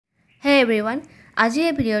everyone, আজি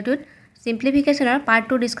এই ভিডিঅ'টোত simplificationৰ part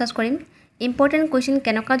 2 ডিসকাস কৰিম। ইম্পৰ্টেন্ট কোৱেশ্চন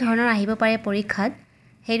কেনেকুৱা ধৰণৰ আহিব পাৰে পৰীক্ষাত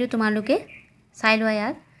হেইটো তোমালোকে চাই লোৱা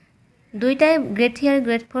ইয়াত। দুইটাই গ্ৰেড 3 আৰু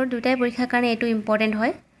গ্ৰেড 4 দুইটাই পৰীক্ষাৰ কাৰণে এটো ইম্পৰ্টেন্ট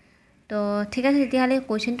হয়। তো ঠিক আছে তেতিয়াহলে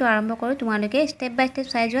কোৱেশ্চনটো আৰম্ভ কৰো। তোমালোকে স্টেপ বাই স্টেপ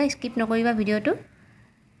চাই যোৱা, স্কিপ নকৰিবা ভিডিঅ'টো।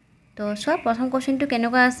 তো সব প্ৰথম কোৱেশ্চনটো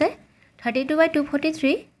কেনেকুৱা আছে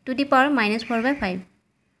 32/243 to the power -4/5।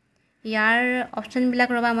 Year option বিলাক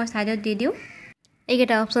ৰবা মই সাইডত দি দিও।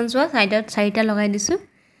 এইকেইটা অপচন চোৱা সাইডত চাৰিটা লগাই দিছো।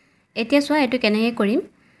 এতিয়া চোৱা এটো কেনেকৈ কৰিম।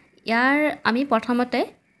 ইয়াৰ আমি প্ৰথমতে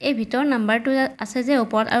এই ভিতৰ নাম্বাৰটো আছে যে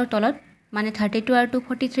ওপৰত আৰু তলত মানে 32 আৰু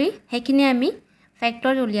 243 হেখিনি আমি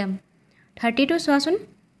ফ্যাক্টৰ উলিয়াম। 32 চোৱাচোন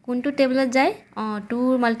কোনটো টেবুলত যায় 2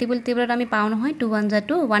 মাল্টিপল টেবুলত আমি পাও নহয় 2 1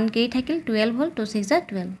 2 1 কেৰি থাকিল 12 হল 2 6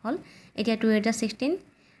 12 হল। এতিয়া 2 8 16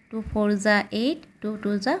 2 4 8 2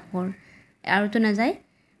 2 4 আৰু তো না যায়।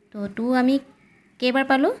 তো 2 আমি কেইবাৰ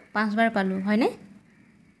পালো 5 বাৰ পালো হয়নে।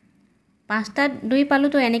 5টা 2 পালো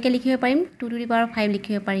তো এনেকে লিখিব পাৰিম 2 to the power 5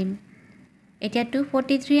 লিখিব পাৰিম। এতিয়া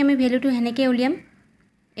 243 আমি ভ্যালুটো হেনেকে উলিয়াম।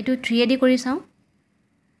 এটো 3 এদি কৰি চাও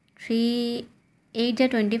 3 8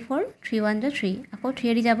 24 3 1 3 আকৌ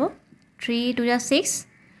 3 এদি যাব 3 2 6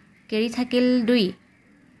 কেৰি থাকিল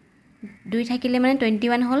 2 থাকিলে মানে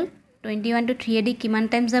 21 হল 21 to 3 এদি কিমান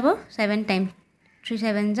টাইম যাব 7 টাইম 3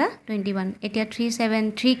 7 21। এতিয়া 3 7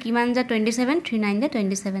 3 কিমান যা 27 3 9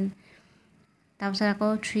 27। তাৰপিছত আকৌ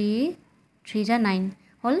 3 3 9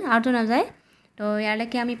 হল আৰু তো না যায়। তো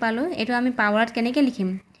ইয়ালৈকে আমি পালো। এটো আমি পাৱাৰত কেনেকৈ লিখিম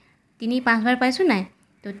 3 5 বাৰ পাইছো নাই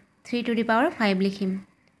তো 3 to the power 5 লিখিম।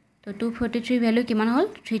 তো 243 ভ্যালু কিমান হল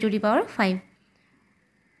 3 to the power 5।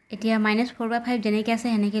 এতিয়া -4/5 যেনেকৈ আছে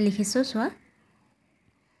হেনেকৈ লিখিছো চোৱা।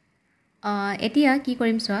 এতিয়া কি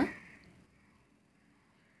কৰিম চোৱা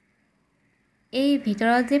এই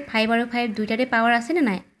ভিতৰত যে 5 আৰু 5 দুইটাতে পাৱাৰ আছে না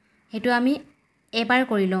নাই হেতু আমি এবাৰ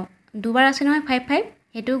কৰি লও। দুবাৰ আছে নহয় 5 5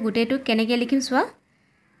 হেতু গুটেটো কেনেকৈ লিখিম চোৱা।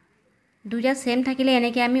 দুইটা সেম থাকিলে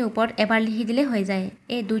এনেকৈ আমি ওপৰত এবাৰ লিখি দিলে হৈ যায়।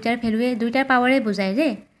 এই দুইটাৰ ভ্যালুৱে দুইটাৰ পাৱাৰে বুজায় যে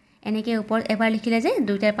এনেকৈ ওপৰত এবাৰ লিখিলে যে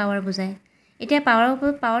দুইটাৰ পাৱাৰ বুজায়। এতিয়া পাৱাৰৰ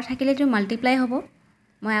ওপৰত পাৱাৰ থাকিলে তো মাল্টিপ্লাই হ'ব।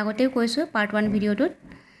 মই আগতেও কৈছো পাৰ্ট 1 ভিডিঅ'টোত।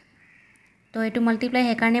 তো এটো মাল্টিপ্লাই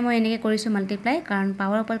হে কাৰণে মই এনেকৈ কৰিছো মাল্টিপ্লাই কাৰণ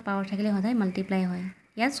পাৱাৰৰ ওপৰত পাৱাৰ থাকিলে সদায় মাল্টিপ্লাই হয়।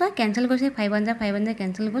 ইয়াত চোৱা কেনসেল কৰিছে 5 1 5 1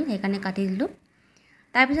 কেনসেল গল হে কাৰণে কাটি দিলো।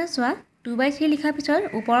 তাৰ পিছত চোৱা 2/3 লিখাৰ পিছত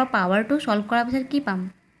ওপৰৰ পাৱাৰটো সলভ কৰাৰ পিছত কি পাম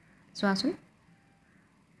চোৱাচোন।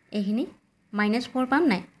 এইখিনি -4 পাম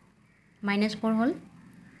নাই -4 হল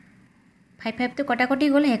 5 5 তো কটাকটি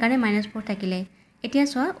গল হে কাৰণে -4 থাকিলে। এতিয়া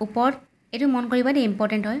চোৱা ওপৰত এটো মন কৰিবা দে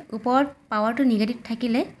ইম্পৰ্টেন্ট হয়। ওপৰত পাৱাৰটো নিগেটিভ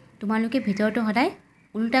থাকিলে তোমালোকে ভিতৰটো সদায়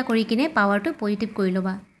উল্টা কৰি কিনে পাৱাৰটো পজিটিভ কৰি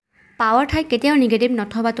লবা। পাৱাৰ ঠাইত কেতিয়াও নিগেটিভ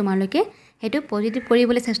নথবা তোমালোকে হেতু পজিটিভ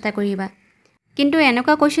কৰিবলৈ চেষ্টা কৰিবা। কিন্তু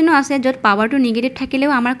এনেকুৱা কোৱেশ্চনো আছে যত পাৱাৰটো নিগেটিভ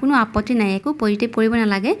থাকিলেও আমাৰ কোনো আপত্তি নাই একো পজিটিভ কৰিব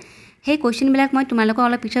নালাগে। সেই কোৱেশ্চন বিলাক মই তোমালোকক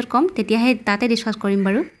অলপ পিছত কম তেতিয়াহে তাতে ডিসকাস কৰিম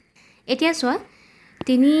বাৰু। এতিয়া চোৱা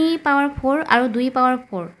 3 পাৱাৰ 4 আৰু 2 পাৱাৰ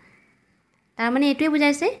 4 তাৰ মানে এটোৱে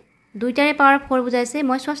বুজাইছে দুইটাৰে পাৱাৰ 4 বুজাইছে।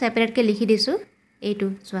 মই সব সেপাৰেট কে লিখি দিছো। এইটো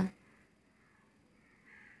চোৱা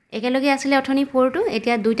একেলগে আছিল অথনি 4 টো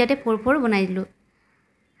এতিয়া দুইটাতে 4 4 বনাই দিলো।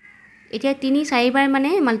 এতিয়া 3 4 বাৰ মানে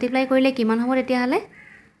মাল্টিপ্লাই কৰিলে কিমান হ'ব তেতিয়া হলে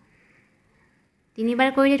 3 বাৰ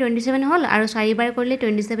কৰিলে 27 হল আৰু 4 বাৰ কৰিলে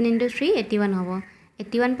 27 * 3 81 হ'ব।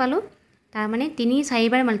 81 পালো তাৰ মানে 3 4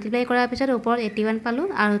 বাৰ মাল্টিপ্লাই কৰাৰ পিছত ওপৰত 81 পালো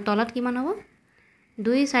আৰু তলত কিমান হ'ব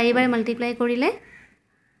 2 4 বাৰ মাল্টিপ্লাই কৰিলে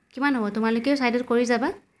কিমান হ'ব তোমালোকেও সাইডত কৰি যাবা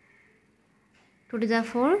 2 to the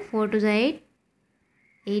 4 4 to the 8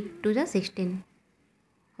 8 to the 16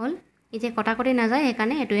 হল। এতিয়া কটাকটি না যায় হে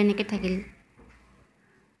কাৰণে এটো এনেকৈ থাকিল।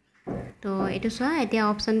 তো এটো চোৱা এতিয়া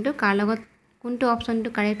অপচনটো কাৰ লগত কোনটো অপচনটো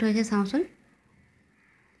কাৰেক্ট হৈছে চাওচোন।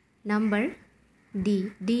 নাম্বাৰ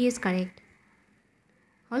ডি ইজ কাৰেক্ট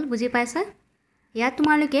হল। বুজি পাইছা। ইয়াত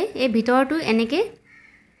তোমালোকে এই ভিতৰটো এনেকৈ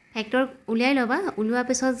ফ্যাক্টৰ উলিয়াই লবা। উলিওৱাৰ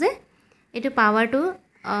পিছত যে এটো পাৱাৰটো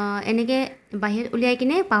এনেকৈ বাহিৰ উলিয়াই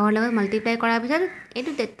কিনে পাৱাৰ লগত মাল্টিপ্লাই কৰাৰ পিছত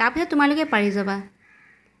এটো তাৰ পিছত তোমালোকে পাৰি যাবা।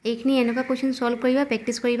 এইখিনি এনেকুৱা কোৱেশ্চন সলভ কৰিবা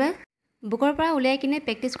প্ৰেক্টিস কৰিবা বুকৰ পৰা উলিয়াই কিনে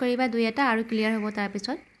প্ৰেক্টিস কৰিবা দুই এটা আৰু ক্লিয়াৰ হ'ব তাৰ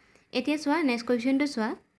পিছত। এতিয়া চোৱা নেক্সট কোৱেশ্চনটো চোৱা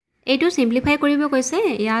এইটো সিম্পলিফাই কৰিব কৈছে।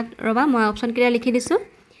 ইয়াত ৰবা মই অপচন কেইটা লিখি দিছো।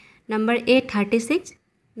 Number A 36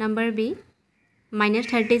 number B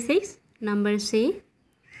 -36 number C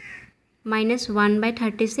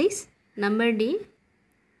 -1/36 number D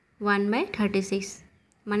 1/36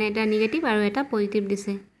 মানে এটা নিগেটিভ আৰু এটা পজিটিভ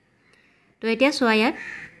দিছে। তো এতিয়া চোৱা ইয়াত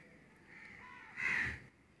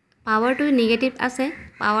পাৱাৰটো নিগেটিভ আছে।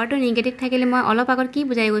 পাৱাৰটো নিগেটিভ থাকিলে মই অলপ আগত কি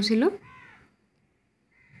বুজাই গৈছিলো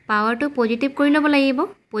পাৱাৰটো পজিটিভ কৰি ল'ব লাগিব।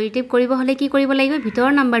 পজিটিভ কৰিব হলে কি কৰিব লাগিব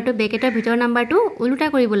ভিতৰৰ নাম্বাৰটো ব্ৰেকেটৰ ভিতৰৰ নাম্বাৰটো উল্টা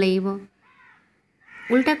কৰিব লাগিব।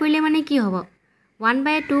 উল্টা কৰিলে মানে কি হ'ব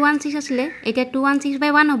 1/216 আছিলে এতিয়া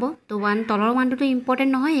 216/1 হ'ব তো 1 তলৰ 1টো তো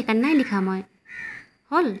ইম্পৰ্টেণ্ট নহয় সেইকাৰণে নাই লিখা মই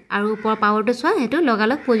হল আৰু ওপৰ পাৱাৰটো চোৱা হেতু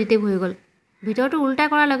লগালগ পজিটিভ হৈ গ'ল ভিতৰটো উল্টা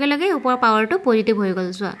কৰাৰ লগে লগে ওপৰ পাৱাৰটো পজিটিভ হৈ গ'ল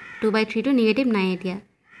চোৱা 2/3 টো নিগেটিভ নাই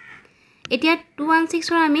এতিয়া 216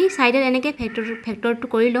 ৰ আমি সাইডত এনেকে ফেক্টৰটো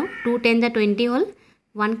কৰি লওঁ 2 10 * 20 হল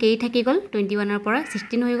 1 কেৰি থাকি গ'ল 21 ৰ পৰা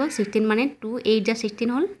 16 হৈ গ'ল 16 মানে 2 8 *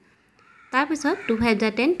 16 হল তাৰ পিছত 2 5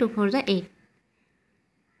 * 10 2 4 * 8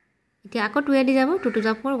 এতিয়া আকৌ 2 এদি যাব 2 2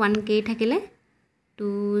 4 1 কেৰি থাকিলে 2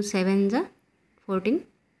 7 * 14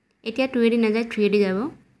 এতিয়া 2 এদি নাযায় 3 এদি যাব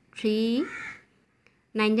 3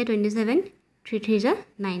 9 * 27 3 3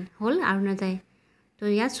 * 9 হল আৰু নাযায় তো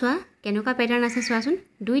ইয়াত চোৱা কেনেকুৱা প্যাটাৰ্ন আছে চোৱাচোন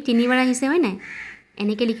 2 3 বাৰ আহিছে হয় নাই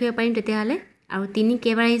এনেকে লিখিব পাৰিম তেতিয়াহলে আৰু 3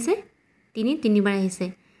 কেইবাৰ আহিছে 3 3 বাৰ আহিছে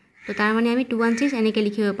তো তাৰ মানে আমি 216 এনেকে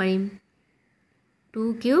লিখিব পাৰিম 2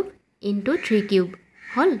 কিউব * 3 কিউব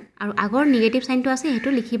হল আৰু আগৰ নিগেটিভ সাইনটো আছে হেতু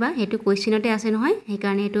লিখিবা হেতু কোৱেশ্চনতে আছে নহয় সেই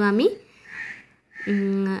কাৰণে এটো আমি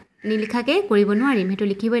নিলিখাকে কৰিব নোৱাৰিম হেতু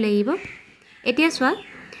লিখিবই লাগিব এতিয়া চোৱা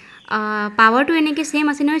পাৱাৰটো এনেকে সেম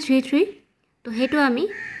আছে নহয় 3 3 তো হেতু আমি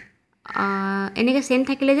এনেকে সেম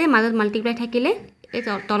থাকিলে যে মাজত মাল্টিপ্লাই থাকিলে এই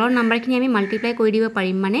তলৰ নাম্বাৰখিনি আমি মাল্টিপ্লাই কৰি দিব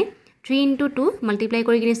পাৰিম মানে 3 * 2 মাল্টিপ্লাই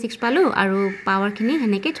কৰি কিনে 6 পালো আৰু পাৱাৰখিনি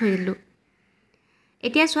হেনেকে থৈ দিলো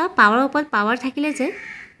এতিয়া চোৱা পাৱাৰৰ ওপৰত পাৱাৰ থাকিলে যে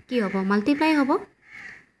কি হ'ব মাল্টিপ্লাই হ'ব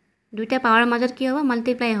দুইটা পাৱাৰৰ মাজত কি হ'ব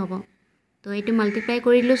মাল্টিপ্লাই হ'ব তো এইটো মাল্টিপ্লাই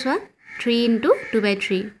কৰি দিলো চোৱা 3 *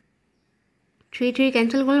 2/3 3 3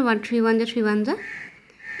 কেনসেল গ'ল 1 3 1 * 3 1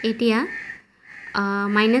 * এতিয়া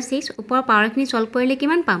 -6 ওপৰ পাৱাৰখিনি সলভ কৰিলে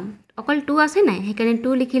কিমান পাম অকল 2 আছে নাই সেইকাৰণে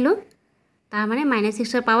 2 লিখিলো তাৰ মানে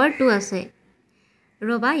 -6 ৰ পাৱাৰ 2 আছে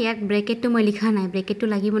ৰবা ইয়াত ব্ৰেকেটটো মই লিখা নাই ব্ৰেকেটটো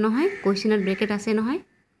লাগিব নহয় কোৱেশ্চনত ব্ৰেকেট আছে নহয়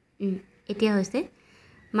এতিয়া হৈছে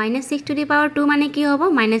 -6 টু দি পাৱাৰ 2 মানে কি হ'ব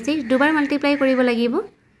 -6 দুবাৰ মাল্টিপ্লাই কৰিব লাগিব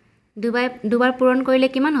দুবাৰ পূৰণ কৰিলে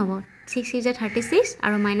কিমান হ'ব 6 6 * 36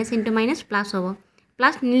 আৰু মাইনাস ইনটু মাইনাস প্লাস হ'ব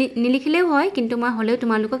প্লাস নিলিখিলেও হয় কিন্তু মই হলেও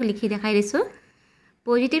তোমালোকক লিখি দেখাই দিছো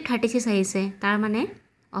পজিটিভ 36 আহিছে তাৰ মানে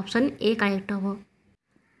অপচন এ কাৰেক্ট হ'ব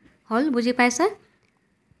হল বুজি পাইছা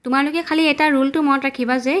তোমালোকে খালি এটা ৰুলটো মনত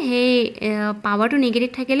ৰাখিবা যে হে পাৱাৰটো নিগেটিভ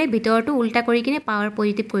থাকিলে ভিতৰটো উল্টা কৰি কিনে পাৱাৰ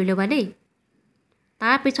পজিটিভ কৰি লবা দেই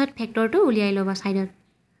তাৰ পিছত ফেক্টৰটো উলিয়াই লবা সাইডত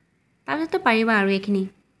তাৰপিছতো পাৰিবা আৰু এইখিনি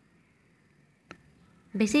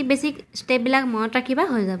বেসিক স্টেপ বিলাক মনত ৰাখিবা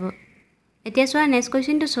হৈ যাব এতিয়া চোৱা নেক্সট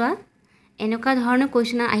কোৱেশ্চনটো চোৱা এনেকুৱা ধৰণৰ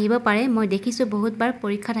কোৱেশ্চন আহিব পাৰে মই দেখিছো বহুত বাৰ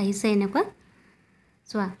পৰীক্ষাত আহিছে এনেকুৱা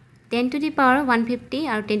চোৱা 10 টু দি পাৱাৰ 150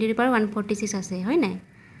 আৰু 10 টু দি পাৱাৰ 146 আছে হয় নাই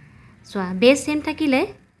চোৱা বেস সেম থাকিলে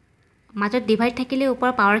মাজত ডিভাইড থাকিলে ওপৰ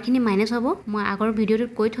পাৱাৰখিনি মাইনাস হ'ব মই আগৰ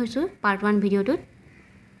ভিডিওটোত কৈ থৈছো পাৰ্ট 1 ভিডিওটোত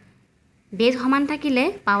বেস সমান থাকিলে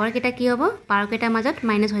পাৱাৰ কেটা কি হ'ব পাৱাৰ কেটা মাজত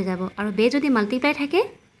মাইনাস হৈ যাব আৰু বেস যদি মাল্টিপ্লাই থাকে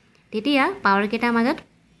তেতিয়া পাৱাৰ কেটা মাজত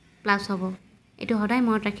প্লাস হ'ব এটো হদাই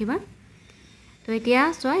মনত ৰাখিবা তো এতিয়া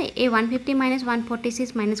চোৱা এই 150 - 146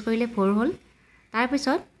 মাইনাস কৰিলে 4 হ'ল তাৰ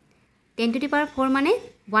পিছত 10 টু দি পাৱাৰ 4 মানে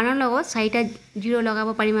 1 ৰ লগত 4টা 0 লগাব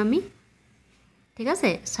পাৰিম আমি ঠিক আছে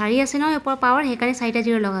 4 আছে ন ওপৰ পাৱাৰ হেকাৰণে 4টা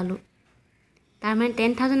 0 লগালো তাৰ মানে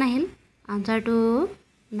 10000 আহিল আনসাৰটো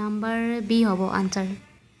নাম্বাৰ বি হ'ব আনসাৰ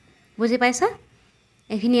বুজি পাইছা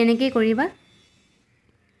এখিনি এনেকৈ কৰিবা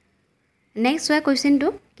নেক্সট চোৱা কোৱেশ্চনটো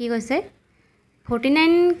কি কৈছে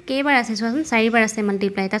 49 কেইবাৰ আছে চোৱাচোন 4 বাৰ আছে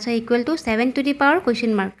মাল্টিপ্লাই তাছত equal to 7 to the power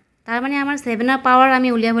question mark তাৰ মানে আমাৰ 7 ৰ পাৱাৰ আমি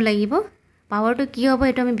উলিয়াব লাগিব পাৱাৰটো কি হ'ব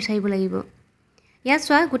এটো আমি বিচাৰিব লাগিব ইয়াত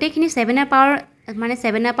চোৱা গুটেখিনি 7 ৰ পাৱাৰ মানে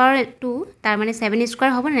 7 ৰ পাৱাৰ 2 তাৰ মানে 7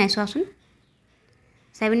 স্কয়াৰ হ'ব নাই চোৱাচোন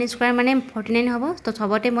 7 স্কয়াৰ মানে 49 হ'ব তো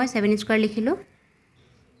সবতে মই 7 স্কয়াৰ লিখিলো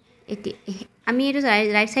এতি আমি এটো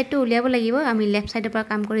ৰাইট সাইডটো উলিয়াব লাগিব আমি লেফট সাইডৰ পৰা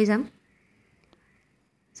কাম কৰি যাম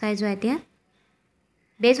চাই যোৱা এতিয়া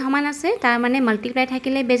বেস সমান আছে তাৰ মানে মাল্টিপ্লাই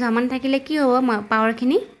থাকিলে বেস সমান থাকিলে কি হ'ব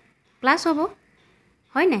পাৱাৰখিনি প্লাস হ'ব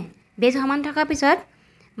হয় নাই বেস সমান থকাৰ পিছত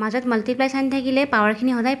মাজত মাল্টিপ্লাই সাইন থাকিলে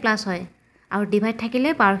পাৱাৰখিনি হদাই প্লাস হয় আৰু ডিভাইড থাকিলে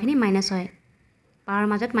পাৱাৰখিনি মাইনাস হয় পাৱাৰ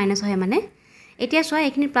মাজত মাইনাস হয় মানে এতিয়া চোৱা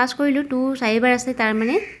এখিনি প্লাস কৰিলো 2 4 বাৰ আছে তাৰ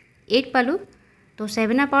মানে 8 পালো তো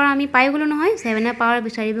 7 ৰ পাৱাৰ আমি পাই গলো নহয় 7 ৰ পাৱাৰ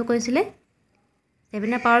বিচাৰিব কৈছিলে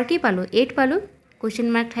 7 ৰ পাৱাৰ কি পালো 8 পালো কোৱেশ্চন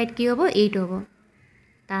মাৰ্ক ঠাইত কি হ'ব 8 হ'ব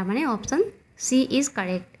তাৰ মানে অপচন সি ইজ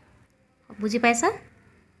কাৰেক্ট বুজি পাইছা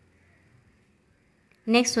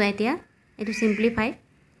নেক্সট চোৱা এতিয়া এটো সিম্পলিফাই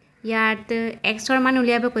ইয়াত x ৰ মান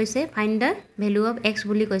উলিয়াব কৈছে find da value of x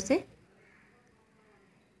বুলি কৈছে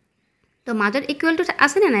তো মাজত ইকুৱেল টু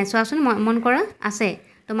আছে না নাই চোৱাচোন মন কৰা আছে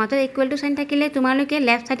তো মাজত ইকুৱেল টু সাইন থাকিলে তোমালোকে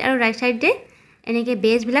লেফট সাইড আৰু ৰাইট সাইড দে এনেকে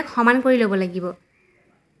বেস বিলাক সমান কৰি ল'ব লাগিব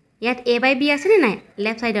ইয়াত a by b আছে না নাই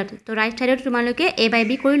লেফট সাইডত তো ৰাইট সাইডত তোমালোকে a by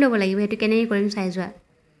b কৰি ল'ব লাগিব এটো কেনে কৰিম চাই যোৱা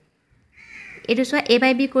এটো চোৱা a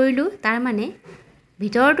by b কৰিলো তাৰ মানে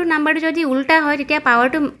ভিতৰটো নাম্বাৰটো যদি উল্টা হয় তেতিয়া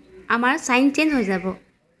পাৱাৰটো আমাৰ সাইন চেঞ্জ হৈ যাব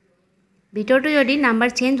ভিতৰটো যদি নাম্বাৰ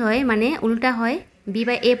চেঞ্জ হয় মানে উল্টা হয় b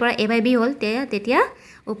by a পৰা a by b হ'ল তেতিয়া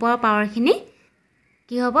ওপৰৰ পাৱাৰখিনি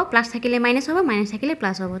কি হ'ব প্লাস থাকিলে মাইনাস হ'ব মাইনাস থাকিলে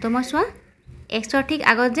প্লাস হ'ব তো মই চোৱা x ৰ ঠিক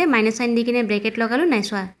আগত যে মাইনাস সাইন দি কিনে ব্ৰেকেট লগালো নাই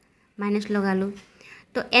চোৱা মাইনাস লগালো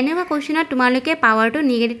তো এনেকুৱা কোৱেশ্চনত তোমালোকে পাৱাৰটো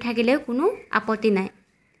নিগেটিভ থাকিলেও কোনো আপত্তি নাই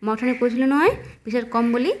মই অথনি কৈছিলো নহয় পিছত কম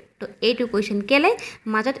বুলি তো এইটো কোৱেশ্চন কেলে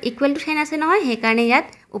মাজত ইকুৱেল টু সাইন আছে নহয় সেই কাৰণে ইয়াত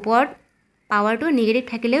ওপৰত পাৱাৰটো নিগেটিভ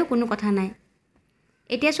থাকিলেও কোনো কথা নাই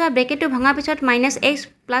এতিয়া চোৱা ব্ৰেকেটটো ভঙা পিছত -x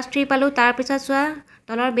 + 3 পালো তাৰ পিছত চোৱা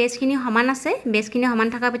তলৰ বেছখিনি সমান আছে বেছখিনি সমান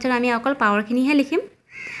থকা পিছত আমি অকল পাৱাৰখিনিহে লিখিম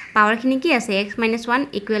পাৱাৰখিনি কি আছে x - 1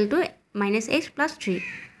 = -x + 3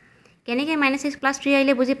 কেনেকৈ -x + 3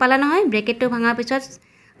 আহিলে বুজি পালা নহয় ব্ৰেকেটটো ভঙা পিছত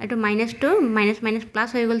এটো মাইনাসটো মাইনাস মাইনাস প্লাস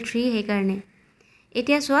হৈ গ'ল 3 সেই কাৰণে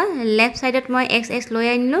এতিয়া চোৱা লেফট সাইডত মই x লৈ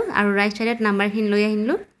আনিলো আৰু ৰাইট সাইডত নাম্বাৰখিনি লৈ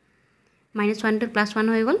আহিলো -1 টো +1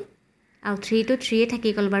 হৈ গ'ল আৰু 3 টো 3 এ থাকি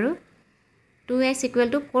গ'ল বাৰু 2x =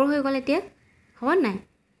 4 হৈ গ'ল এতিয়া হ'ব নাই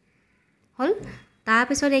হল তাৰ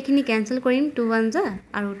পিছত এইখিনি কেনসেল কৰিম 2 1 যা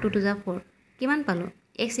আৰু 2 2 যা 4 কিমান পালো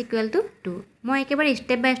x = 2 মই একেবাৰে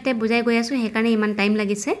স্টেপ বাই স্টেপ বুজাই গৈ আছো সেই কাৰণে ইমান টাইম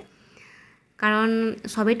লাগিছে কাৰণ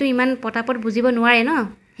সবেটো ইমান পটাপট বুজিব নোৱাৰে ন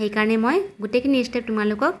সেই কাৰণে মই গুটেখিনি স্টেপ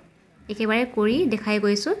তোমালোকক একেবাৰে কৰি দেখাই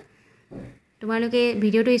গৈছো তোমালোকে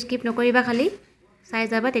ভিডিওটো স্কিপ নকৰিবা খালি চাই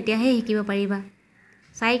যাবা তেতিয়াহে শিকিব পাৰিবা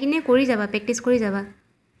চাই কিনে কৰি যাবা প্ৰেক্টিস কৰি যাবা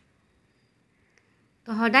তো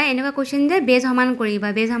হদাই এনেকুৱা কোৱেশ্চন যে বেজ সমান কৰিবা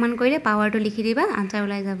বেজ সমান কৰিলে পাৱাৰটো লিখি দিবা আনসাৰ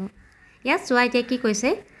ওলাই যাব ইয়াত চোৱা এতিয়া কি কৈছে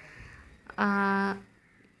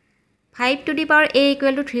 5 to the power a =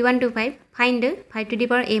 3125 find 5 to the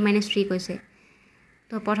power a - 3 কৈছে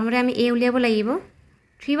তো প্ৰথমতে আমি a উলিয়াব লাগিব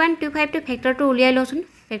 3125 টো ফেক্টৰটো উলিয়াই লওঁচোন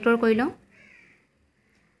ফেক্টৰ কৰি লওঁ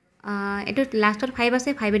এটো লাষ্টত 5 আছে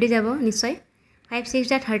 5 এদি যাব নিশ্চয় 5 6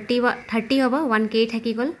 যা 30 হ'ব 1 কেৰি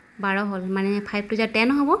থাকি গ'ল 12 হ'ল মানে 5 2 যা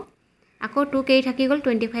 10 হ'ব আকৌ 2 কেৰি থাকি গ'ল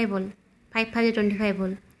 25 হ'ল 5 5 যা 25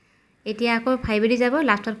 হ'ল এতিয়া আকৌ 5 এদি যাব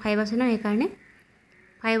লাষ্টত 5 আছে ন এই কাৰণে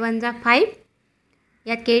 5 1 যা 5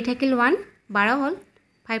 ইয়াত কেৰি থাকিল 1 12 হ'ল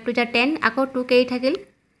 5 2 যা 10 আকৌ 2 কেৰি থাকিল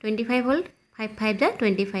 25 হ'ল 5 5 যা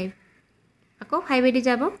 25 আকৌ 5 এদি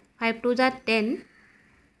যাব 5 2 যা 10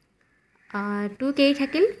 2 কেৰি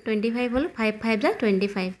থাকিল 25 হ'ল 5 5 যা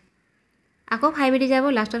 25 আকৌ 5 এদি যাব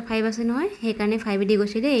লাষ্টত 5 আছে নহয় সেই কাৰণে 5 এদি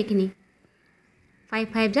গৈছিল এইখিনি 5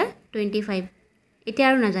 5 যা 25 এতিয়া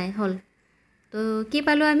আৰু না যায় হল তো কি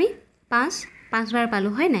পালো আমি 5 বাৰ পালো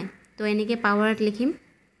হয় নাই তো এনেকে পাৱাৰত লিখিম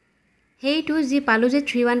হেইটো যি পালো যে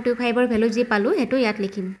 3125 ৰ ভ্যালু যি পালো হেতু ইয়াত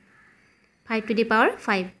লিখিম 5 to the power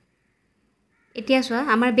 5 এতিয়া চোৱা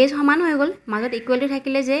আমাৰ বেজ সমান হৈ গ'ল মাজত ইকুৱেল টু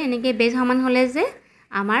থাকিলে যে এনেকে বেজ সমান হলে যে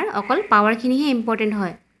আমাৰ অকল পাৱাৰখিনিহে ইম্পৰ্টেন্ট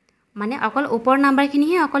হয় মানে অকল ওপৰ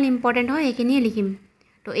নাম্বাৰখিনিহে অকল ইম্পৰ্টেন্ট হয় এইখিনিহে লিখিম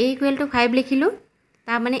তো a = 5 লিখিলো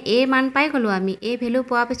তাৰ মানে a মান পাই গলো আমি a ভ্যালু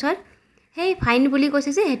পোৱা পিছত হেই ফাইন বুলি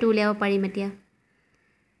কৈছে যে হেতু উলিয়াব পাৰিম এতিয়া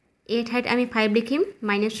a ঠাইত আমি 5 লিখিম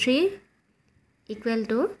 -3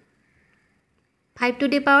 = 5 to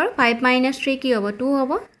the power 5 - 3 কি হ'ব 2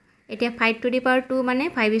 হ'ব এতিয়া 5 to the power 2 মানে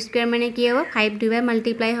 5 স্কয়াৰ মানে কি হ'ব 5 2 বাই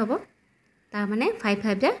মাল্টিপ্লাই হ'ব তাৰ মানে 5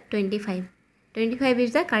 5 যা 25 25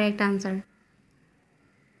 is the correct answer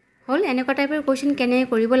হল এনেকুৱা টাইপৰ কোৱেশ্চন কেনে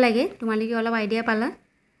কৰিব লাগে তোমালোকে অলপ আইডিয়া পালা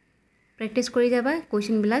প্ৰেক্টিস কৰি যাবা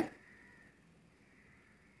কোৱেশ্চন বিলাক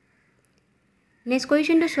নেক্সট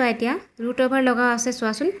কোৱেশ্চনটো চোৱা এতিয়া ৰুট ওভাৰ লগা আছে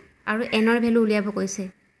চোৱাচোন আৰু n ৰ ভ্যালু উলিয়াব কৈছে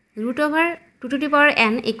root over 2 to the power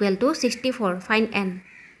n = 64 find n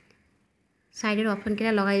সাইডৰ option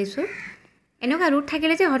কেটা লগাই দিছো এনেকুৱা ৰুট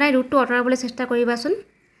থাকিলে যে হদাই ৰুটটো অতৰাবলৈ চেষ্টা কৰিবাচোন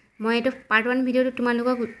মই এটো পাৰ্ট 1 ভিডিওটো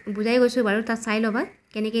তোমালোকক বুজাই গৈছো বাৰু তা চাই লবা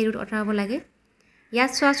কেনেকৈ ৰুট অতৰাব লাগে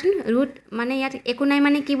ইয়াত চোৱাচোন ৰুট মানে ইয়াত একো নাই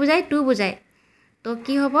মানে কি বুজায় 2 বুজায় তো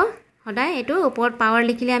কি হ'ব হদাই এটো ওপৰত পাৱাৰ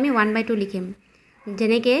লিখিলে আমি 1/2 লিখিম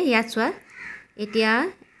যেনেকৈ ইয়াত চোৱা এতিয়া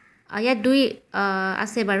ইয়াত 2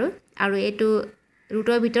 আছে বাৰু আৰু এটো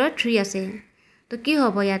ৰুটৰ ভিতৰত 3 আছে তো কি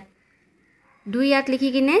হ'ব ইয়াত 2 ইয়াত লিখি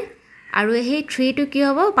কিনে আৰু এই 3 টো কি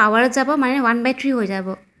হ'ব পাৱাৰত যাব মানে 1/3 হৈ যাব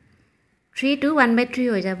 3 টো 1/3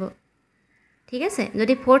 হৈ যাব ঠিক আছে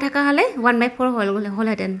যদি 4 থাকা হলে 1/4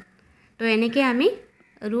 হলহেতেন তো এনেকৈ আমি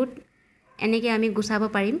ৰুট এনেকৈ আমি গুছাব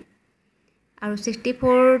পাৰিম আৰু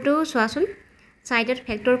 64 টো চোৱাচোন সাইডত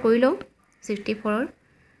ফেক্টৰ কৰি লও 64 ৰ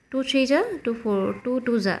 2 3 যা 2 4 2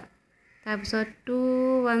 2 যা তাৰ পিছত 2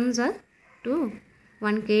 1 যা 2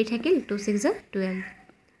 1 কেৰি থাকিল 2 6 যা 12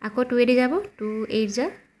 আকৌ 2 এদি যাব 2 8 যা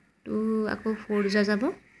 2 আকৌ 4 যা যাব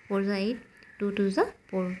 4 যা 8 2 2 যা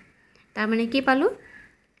 4 তাৰ মানে কি পালো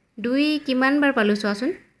 2 কিমান বাৰ পালো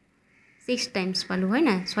চোৱাচোন 6 টাইমছ পালো হয়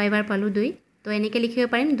না 6 বাৰ পালো 2 তো এনেকৈ লিখিব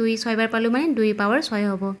পাৰিম 2 6 বাৰ পালো মানে 2 পাৱাৰ 6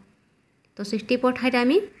 হ'ব তো 64 ঠাইত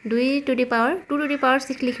আমি 2 to the power 2 to the power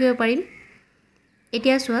 6 লিখিব পাৰিম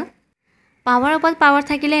এতিয়া চোৱা পাৱাৰ ওপৰত পাৱাৰ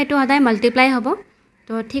থাকিলে এইটো সদায় মাল্টিপ্লাই হ'ব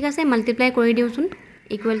তো ঠিক আছে মাল্টিপ্লাই কৰি দিওঁচোন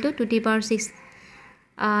equal to 2 to the power 6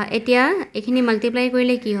 এতিয়া এইখিনি মাল্টিপ্লাই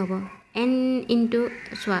কৰিলে কি হ'ব n ইনটু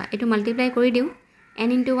চোৱা এইটো মাল্টিপ্লাই কৰি দিওঁ n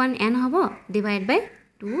ইনটু 1 n হ'ব ডিভাইড বাই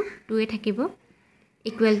 2 2 এ থাকিব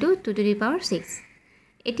equal to 2 to the power 6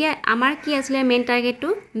 এতিয়া আমাৰ কি আছিলে মেইন টাৰ্গেটটো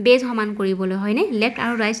বেজ সমান কৰিবলৈ হয়নে লেফট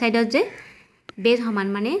আৰু ৰাইট সাইডত যে বেজ সমান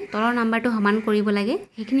মানে তলৰ নাম্বাৰটো সমান কৰিব লাগে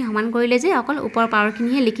সেইখিনি সমান কৰিলে যে অকল ওপৰ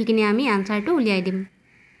পাৱাৰখিনিহে লিখি কিনে আমি আনসাৰটো উলিয়াই দিম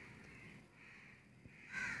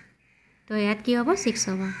তো ইয়াত কি হ'ব 6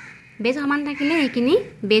 হ'ব বেজ সমান থাকিলে এইখিনি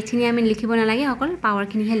বেজখিনি আমি লিখিব নালাগে অকল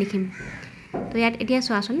পাৱাৰখিনিহে লিখিম তো ইয়াত এতিয়া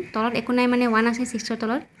চোৱাচোন তলত একো নাই মানে 1 আছে 6 ৰ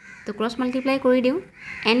তলত তো ক্ৰছ মাল্টিপ্লাই কৰি দিওঁ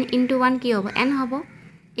n ইনটু 1 কি হ'ব n হ'ব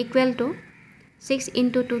ইকুৱেল টু 6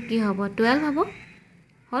 ইনটু 2 কি হ'ব 12 হ'ব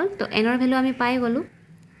হল তো n ৰ ভ্যালু আমি পাই গলো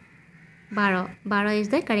 12 ইজ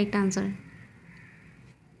দ্য কাৰেক্ট আনসাৰ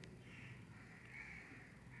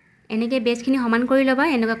এনেকৈ বেজখিনি সমান কৰি ল'বা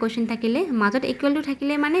এনেকুৱা কোৱেশ্চন থাকিলে মাজত ইকুৱেল টু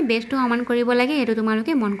থাকিলে মানে বেজটো সমান কৰিব লাগে সেইটো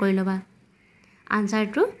তোমালোকে মন কৰি ল'বা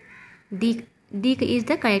আনসাৰটো D is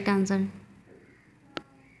the correct answer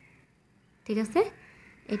ঠিক আছে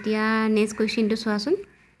এতিয়া নেক্সট কোৱেশ্চনটো চোৱাচোন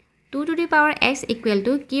 2 to the power x equal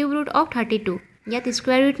to cube root of 32 ইয়াত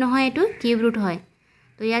স্কুৱাৰ ৰুট নহয় এইটো কিউব ৰুট হয়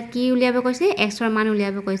তো ইয়াত কি উলিয়াব কৈছে x ৰ মান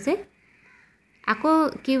উলিয়াব কৈছে আকৌ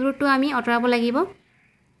কিউব ৰুটটো আমি অতৰাব লাগিব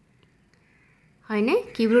হয়নে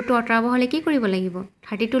কিউব ৰুটটো অতৰাব হলে কি কৰিব লাগিব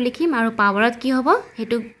 32 লিখিম আৰু পাৱাৰত কি হ'ব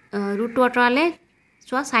হেতু ৰুটটো অতৰালে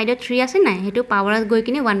চোৱা সাইডত 3 আছে নাই হেতু পাৱাৰত গৈ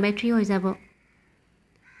কিনে 1/3 হৈ যাব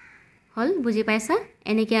হল বুজি পাইছা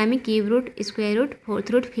এনেকৈ আমি cube root square root fourth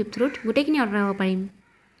root fifth root গোটেইখিনি অতৰাব পাৰিম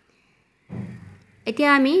এতিয়া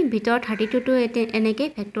আমি ভিতৰ 32 টো এনেকৈ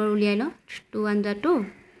ফেক্টৰ উলিয়াই লওঁ 2 1 যা 2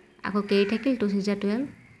 আকৌ কেৰি থাকিল 2 6 যা 12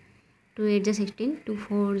 2 8 যা 16 2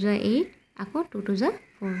 4 যা 8 আকৌ 2 2 যা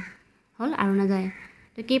 4 হল আৰু না যায়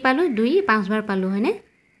তো কি পালো 2 5 বাৰ পালো হয়নে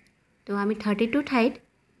তো আমি 32 ঠাইত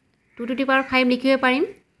 2 টু দি পাৱাৰ 5 লিখিব পাৰিম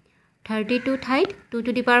 32 ঠাইত 2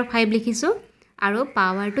 টু দি পাৱাৰ 5 লিখিছো আৰু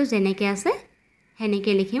পাৱাৰটো যেনেকৈ আছে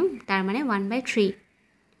হেনেকৈ লিখিম তাৰ মানে 1/3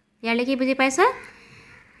 ইয়াৰ লিখি বুজি পাইছা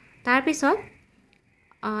তাৰ পিছত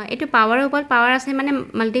এটো পাৱাৰৰ ওপৰত পাৱাৰ আছে মানে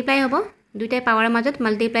মাল্টিপ্লাই হ'ব দুইটাই পাৱাৰৰ মাজত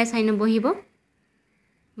মাল্টিপ্লাই সাইন বহিব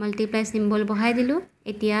মাল্টিপ্লাই সিম্বল বহাই দিলো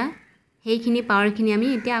এতিয়া হেইখিনি পাৱাৰখিনি আমি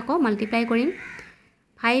এতিয়া আকৌ মাল্টিপ্লাই কৰিম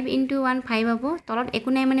 5 ইনটু 1 5 হ'ব তলত একো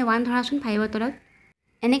নাই মানে 1 ধৰাচোন 5 ৰ তলত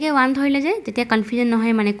এনেকৈ 1 ধৰিলে যে তেতিয়া কনফিউজন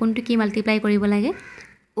নহয় মানে কোনটো কি মাল্টিপ্লাই কৰিব লাগে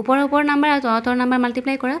ওপৰ নাম্বাৰ আৰু তলৰ নাম্বাৰ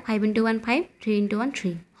মাল্টিপ্লাই কৰা 5 ইনটু 1 5 3 ইনটু 1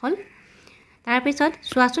 3 হল তাৰ পিছত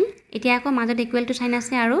চোৱাচোন এতিয়া আকৌ মাজত ইকুৱেল টু সাইন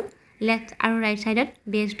আছে আৰু লেফট আৰু ৰাইট সাইডত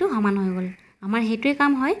বেজটো সমান হৈ গ'ল আমাৰ হেতুৱে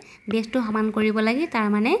কাম হয় বেজটো সমান কৰিব লাগে তাৰ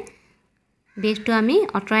মানে বেজটো আমি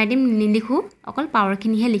অতৰাই দিম নিলিখো অকল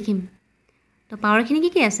পাৱাৰখিনিহে লিখিম তো পাৱাৰখিনি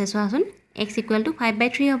কি আছে চোৱাচোন x ইকুৱেল টু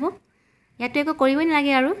 5/3 হ'ব ইয়াতো একো কৰিবই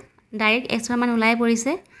নালাগে আৰু ডাইৰেক্ট x ৰ মান ওলাই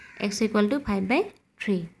পৰিছে x equal to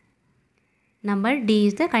 5/3 number D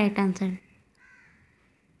is the correct answer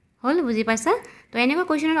হল বুজি পাইছা তো এনেকুৱা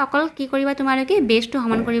কোৱেশ্চনত অকল কি কৰিবা তোমালোকে বেজটো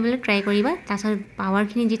সমান কৰিবলৈ ট্ৰাই কৰিবা তাৰপিছত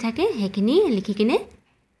পাৱাৰখিনি যি থাকে সেইখিনি লিখি কিনে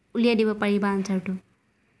উলিয়াই দিব পাৰিবা আনসাৰটো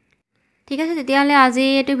ঠিক আছে তেতিয়াহ'লে আজি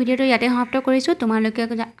এইটো ভিডিঅ'টো ইয়াতে সমাপ্ত কৰিছোঁ তোমালোকে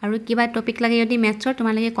আৰু কিবা টপিক লাগে যদি মেথছৰ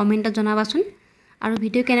তোমালোকে কমেণ্টত জনাবাচোন আৰু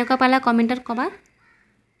ভিডিঅ' কেনেকুৱা পালা কমেণ্টত ক'বা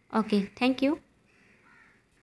ওকে থ্যাংক ইউ